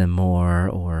talked to them more,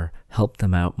 or helped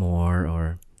them out more,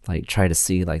 or like try to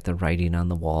see like the writing on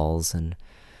the walls. And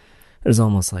there's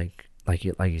almost like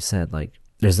you said, like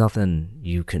there's nothing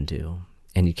you can do,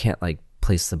 and you can't like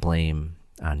place the blame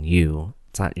on you.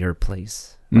 It's not your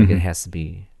place. Like it has to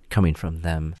be coming from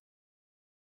them.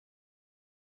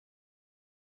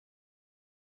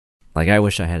 Like I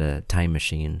wish I had a time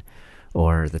machine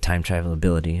or the time travel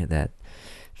ability that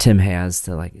Tim has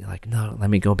to like, no, let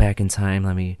me go back in time.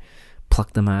 Let me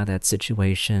pluck them out of that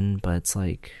situation. But it's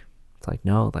like,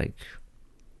 no, like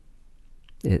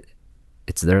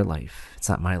it's their life. It's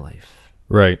not my life.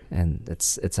 Right. And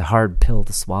it's a hard pill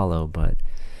to swallow, but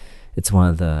it's one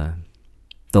of the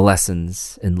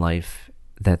lessons in life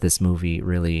that this movie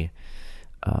really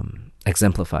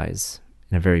exemplifies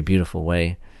in a very beautiful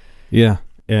way. Yeah.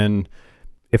 And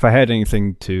if I had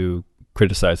anything to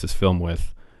criticize this film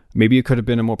with, maybe it could have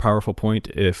been a more powerful point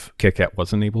if Kit Kat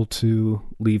wasn't able to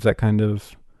leave that kind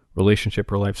of relationship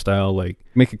or lifestyle. Like,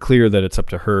 make it clear that it's up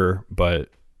to her, but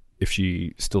if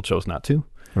she still chose not to.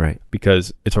 Right.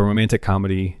 Because it's a romantic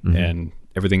comedy, and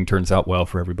everything turns out well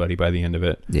for everybody by the end of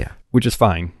it. Yeah. Which is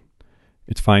fine.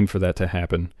 It's fine for that to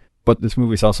happen. But this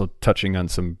movie is also touching on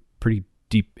some pretty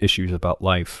deep issues about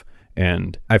life,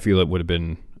 and I feel it would have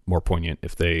been more poignant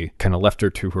if they kind of left her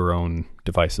to her own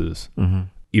devices,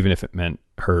 even if it meant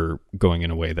her going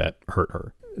in a way that hurt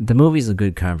her. The movie's a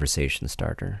good conversation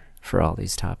starter for all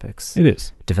these topics. It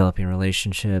is. Developing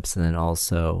relationships, and then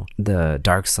also the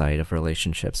dark side of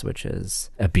relationships, which is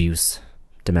abuse,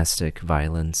 domestic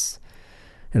violence,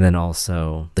 And then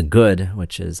also the good,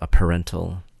 which is a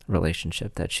parental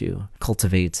relationship that you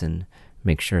cultivate and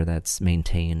make sure that's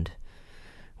maintained,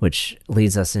 which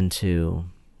leads us into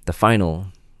the final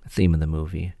theme of the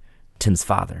movie, Tim's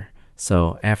father.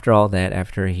 So after all that,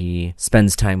 after he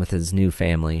spends time with his new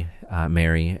family,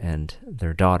 Mary and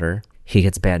their daughter, he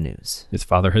gets bad news. His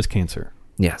father has cancer.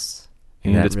 Yes.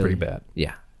 And it's really, pretty bad.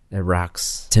 Yeah. It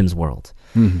rocks Tim's world.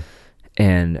 Mm-hmm.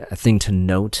 And a thing to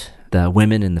note, the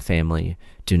women in the family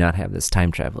do not have this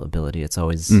time travel ability. It's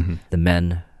always the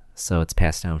men, so it's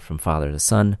passed down from father to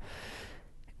son.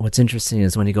 What's interesting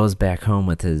is when he goes back home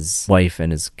with his wife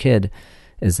and his kid,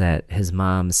 is that his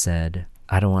mom said,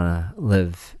 I don't want to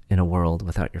live in a world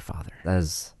without your father. That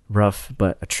is rough,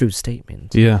 but a true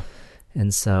statement. Yeah.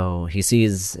 And so he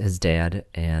sees his dad,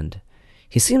 and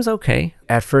he seems okay.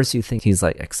 At first, you think he's,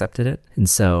 like, accepted it. And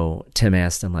so Tim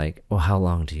asked him, like, well, how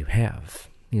long do you have?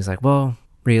 He's like, well,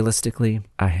 realistically,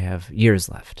 I have years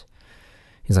left.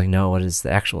 He's like, no, what is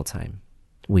the actual time?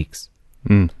 Weeks.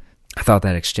 I thought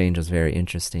that exchange was very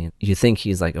interesting. You think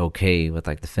he's, like, okay with,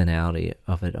 like, the finality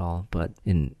of it all, but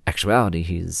in actuality,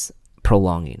 he's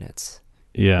prolonging it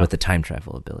with the time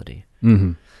travel ability.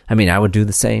 Mm-hmm. I mean, I would do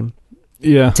the same,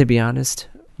 to be honest.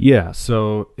 Yeah,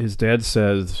 so his dad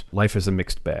says life is a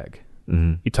mixed bag.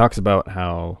 Mm-hmm. He talks about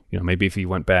how, maybe if he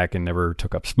went back and never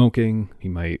took up smoking, he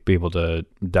might be able to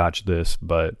dodge this.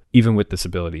 But even with this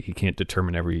ability, he can't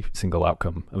determine every single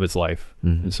outcome of his life.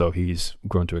 Mm-hmm. And so he's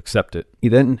grown to accept it. He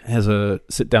then has a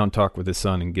sit-down talk with his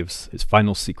son and gives his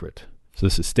final secret. So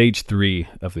this is stage 3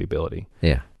 of the ability.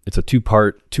 Yeah. It's a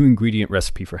 2-part, 2-ingredient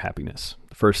recipe for happiness.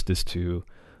 The first is to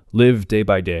live day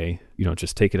by day,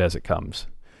 just take it as it comes.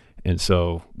 And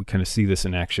so we kind of see this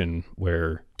in action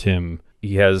where Tim,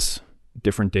 he has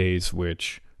different days,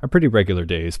 which are pretty regular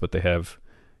days, but they have,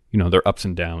 their ups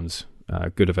and downs,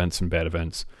 good events and bad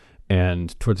events.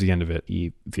 And towards the end of it,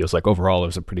 he feels like overall it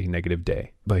was a pretty negative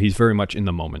day, but he's very much in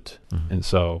the moment. Mm-hmm. And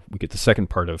so we get the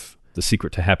second part of the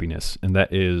secret to happiness, and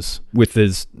that is with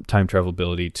his time travel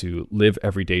ability to live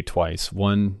every day twice.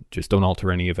 1, just don't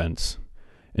alter any events.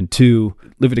 And 2,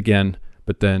 live it again,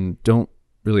 but then don't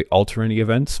really alter any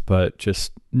events, but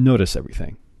just notice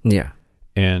everything. Yeah.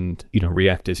 And,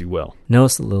 react as you will.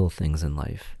 Notice the little things in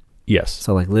life. Yes.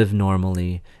 So, like, live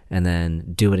normally and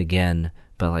then do it again,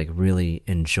 but, like, really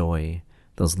enjoy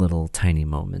those little tiny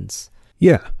moments.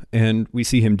 Yeah. And we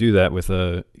see him do that with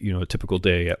a typical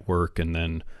day at work, and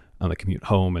then on the commute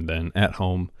home, and then at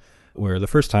home, where the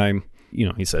first time,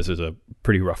 he says is a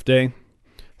pretty rough day.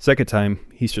 Second time,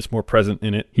 he's just more present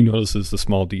in it. He notices the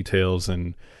small details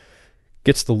and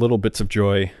gets the little bits of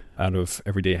joy out of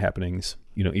everyday happenings.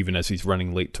 Even as he's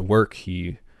running late to work,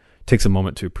 he takes a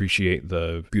moment to appreciate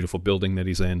the beautiful building that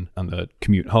he's in. On the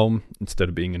commute home, instead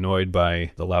of being annoyed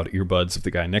by the loud earbuds of the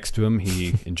guy next to him,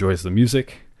 he enjoys the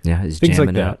music. Yeah, he's things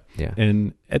jamming like that. Out. Yeah.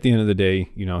 And at the end of the day,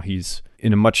 he's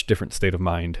in a much different state of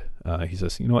mind. He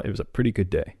says, you know what, it was a pretty good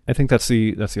day. I think that's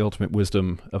the ultimate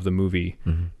wisdom of the movie,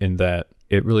 in that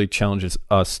it really challenges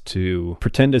us to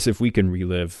pretend as if we can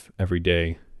relive every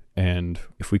day. And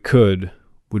if we could,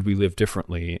 would we live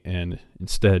differently and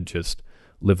instead just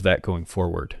live that going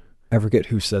forward? I forget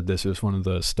who said this. It was one of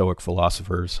the Stoic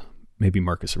philosophers, maybe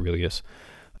Marcus Aurelius,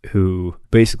 who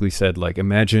basically said, like,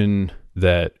 imagine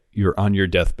that you're on your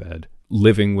deathbed,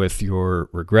 living with your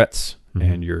regrets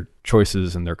and your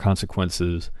choices and their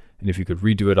consequences. And if you could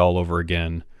redo it all over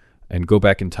again and go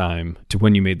back in time to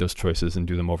when you made those choices and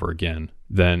do them over again,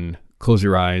 then close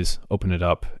your eyes, open it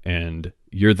up, and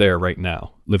you're there right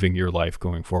now, living your life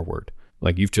going forward.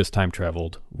 Like, you've just time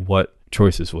traveled. What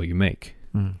choices will you make?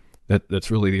 That's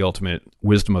really the ultimate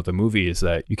wisdom of the movie, is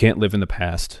that you can't live in the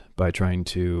past by trying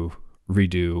to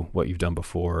redo what you've done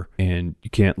before, and you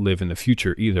can't live in the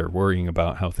future either, worrying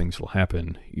about how things will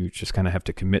happen. You just kind of have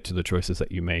to commit to the choices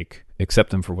that you make,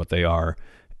 accept them for what they are,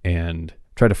 and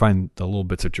try to find the little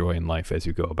bits of joy in life as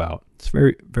you go about. It's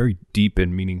very, very deep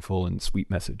and meaningful and sweet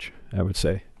message, I would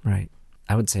say. Right.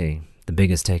 I would say the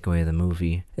biggest takeaway of the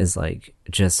movie is, like,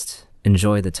 just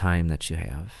enjoy the time that you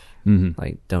have.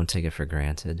 Like, don't take it for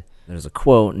granted. There's a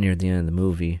quote near the end of the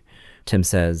movie. Tim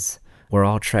says, we're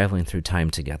all traveling through time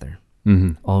together.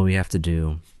 All we have to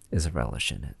do is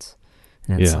relish in it.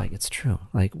 And it's like, it's true.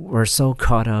 Like, we're so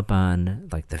caught up on,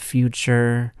 like, the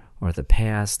future or the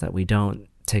past that we don't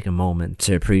take a moment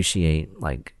to appreciate,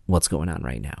 like, what's going on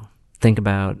right now. Think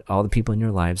about all the people in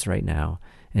your lives right now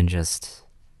and just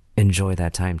enjoy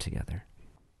that time together.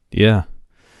 Yeah.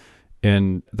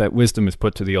 And that wisdom is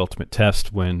put to the ultimate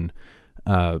test when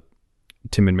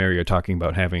Tim and Mary are talking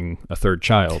about having a third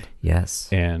child. Yes.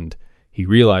 And he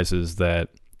realizes that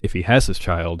if he has this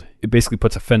child, it basically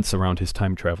puts a fence around his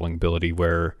time traveling ability,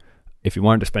 where if he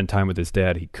wanted to spend time with his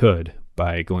dad, he could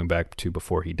by going back to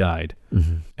before he died.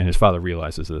 Mm-hmm. And his father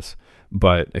realizes this.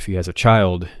 But if he has a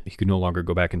child, he could no longer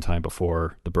go back in time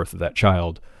before the birth of that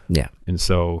child. Yeah. And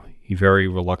so he very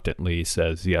reluctantly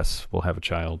says, yes, we'll have a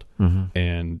child. Mm-hmm.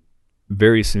 And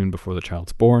very soon before the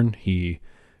child's born, he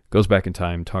goes back in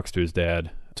time, talks to his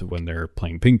dad to when they're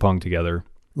playing ping pong together,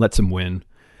 lets him win.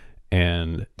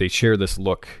 And they share this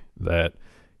look that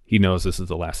he knows this is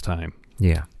the last time.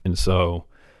 Yeah. And so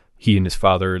he and his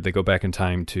father, they go back in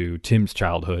time to Tim's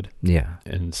childhood. Yeah.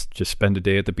 And just spend a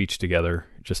day at the beach together,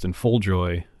 just in full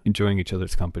joy, enjoying each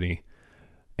other's company.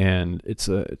 And it's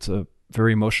a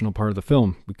very emotional part of the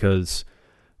film, because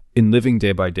in living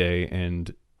day by day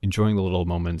and enjoying the little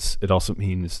moments, it also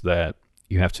means that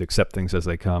you have to accept things as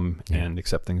they come and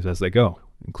accept things as they go,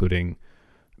 including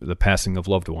the passing of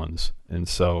loved ones. And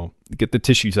so get the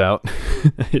tissues out.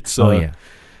 It's that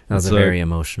was a very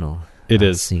emotional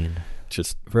scene.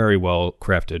 Just very well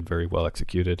crafted, very well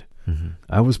executed. Mm-hmm.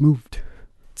 I was moved.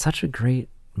 Such a great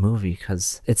movie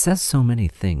because it says so many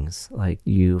things. Like,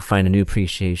 you find a new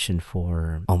appreciation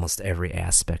for almost every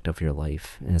aspect of your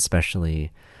life, and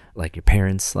especially like your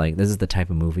parents. Like, this is the type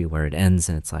of movie where it ends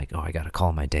and it's like, oh, I gotta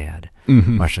call my dad,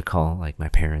 or I should call like my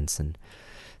parents. And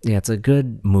yeah, it's a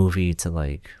good movie to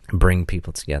like bring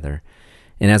people together.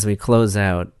 And as we close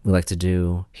out, we like to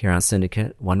do here on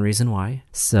Syndicate, One Reason Why.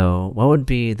 So what would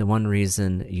be the one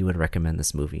reason you would recommend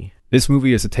this movie? This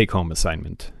movie is a take-home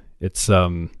assignment. It's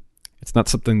not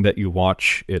something that you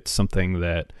watch. It's something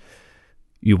that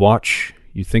you watch,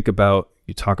 you think about,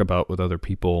 you talk about with other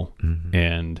people,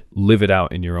 and live it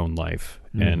out in your own life.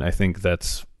 And I think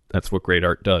that's what great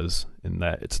art does, in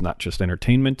that it's not just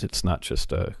entertainment, it's not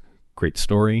just a great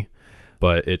story,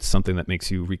 but it's something that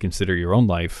makes you reconsider your own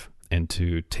life and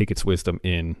to take its wisdom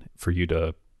in for you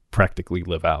to practically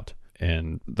live out.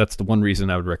 And that's the one reason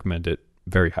I would recommend it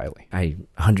very highly. I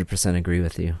 100% agree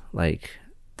with you. Like,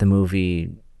 the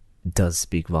movie does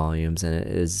speak volumes, and it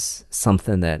is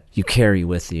something that you carry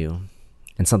with you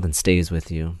and something stays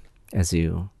with you as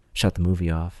you shut the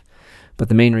movie off. But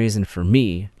the main reason for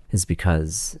me is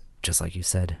because, just like you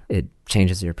said, it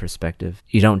changes your perspective.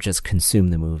 You don't just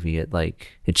consume the movie. It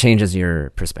changes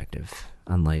your perspective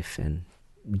on life, and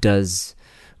does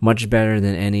much better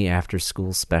than any after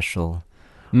school special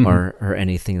or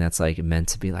anything that's like meant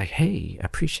to be like, hey,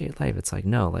 appreciate life. It's like,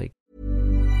 no, like,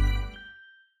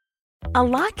 a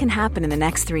lot can happen in the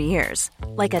next 3 years.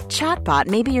 Like a chatbot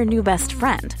may be your new best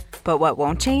friend. But what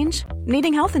won't change?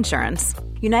 Needing health insurance.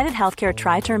 United Healthcare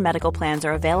Tri-Term Medical Plans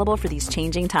are available for these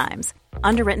changing times.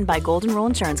 Underwritten by Golden Rule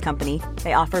Insurance Company,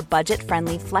 they offer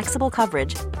budget-friendly, flexible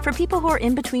coverage for people who are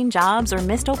in between jobs or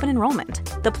missed open enrollment.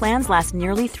 The plans last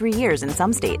nearly 3 years in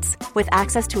some states, with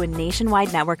access to a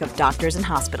nationwide network of doctors and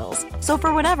hospitals. So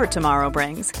for whatever tomorrow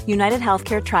brings, United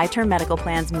Healthcare Tri-Term Medical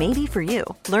Plans may be for you.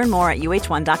 Learn more at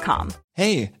UH1.com.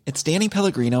 Hey, it's Danny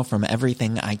Pellegrino from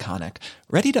Everything Iconic.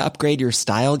 Ready to upgrade your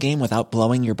style game without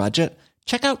blowing your budget?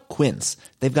 Check out Quince.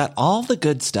 They've got all the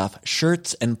good stuff,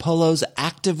 shirts and polos,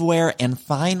 activewear, and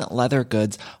fine leather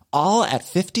goods, all at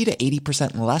 50 to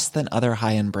 80% less than other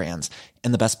high-end brands.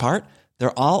 And the best part?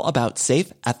 They're all about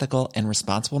safe, ethical, and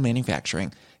responsible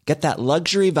manufacturing. Get that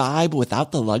luxury vibe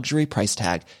without the luxury price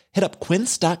tag. Hit up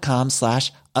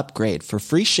quince.com/upgrade for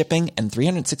free shipping and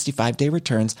 365-day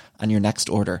returns on your next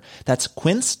order. That's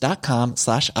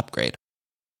quince.com/upgrade.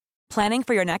 Planning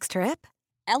for your next trip?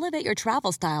 Elevate your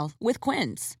travel style with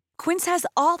Quince. Quince has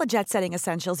all the jet-setting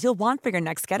essentials you'll want for your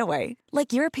next getaway,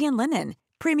 like European linen,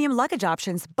 premium luggage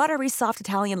options, buttery soft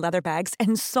Italian leather bags,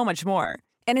 and so much more.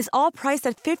 And is all priced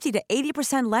at 50 to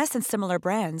 80% less than similar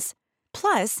brands.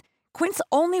 Plus, Quince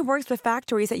only works with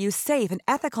factories that use safe and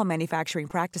ethical manufacturing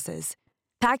practices.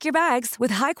 Pack your bags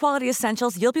with high-quality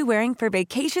essentials you'll be wearing for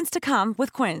vacations to come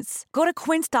with Quince. Go to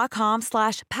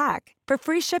quince.com/pack for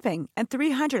free shipping and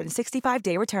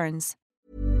 365-day returns.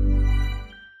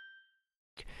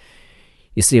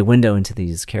 You see a window into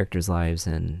these characters' lives,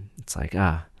 and it's like,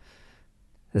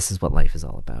 this is what life is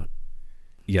all about.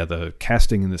 Yeah, the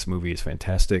casting in this movie is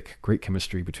fantastic. Great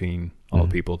chemistry between all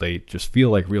the people. They just feel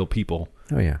like real people.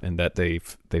 Oh, yeah. And that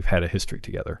they've had a history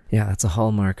together. Yeah, that's a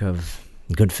hallmark of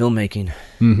good filmmaking.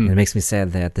 And it makes me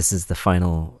sad that this is the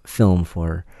final film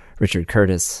for Richard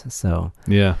Curtis. So,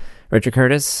 yeah, Richard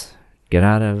Curtis, get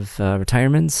out of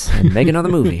retirement and make another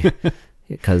movie,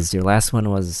 because your last one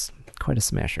was quite a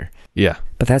smasher. Yeah.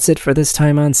 But that's it for this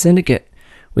time on Syndicate.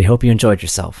 We hope you enjoyed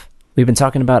yourself. We've been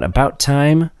talking about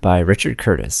Time by Richard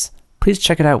Curtis. Please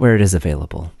check it out where it is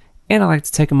available. And I'd like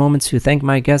to take a moment to thank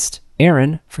my guest,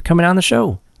 Aaron, for coming on the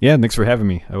show. Yeah, thanks for having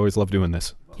me. I always love doing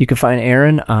this. You can find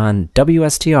Aaron on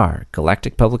WSTR,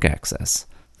 Galactic Public Access.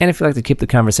 And if you'd like to keep the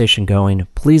conversation going,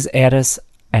 please add us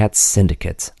at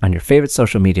Syndicate on your favorite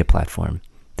social media platform.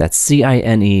 That's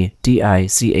CINEDICATE,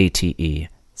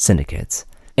 Syndicates.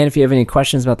 And if you have any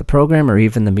questions about the program or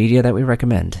even the media that we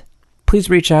recommend, please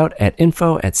reach out at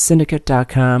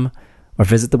info@syndicate.com or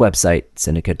visit the website,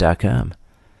 syndicate.com.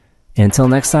 Until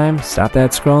next time, stop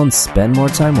that scroll and spend more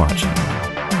time watching.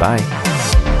 Bye.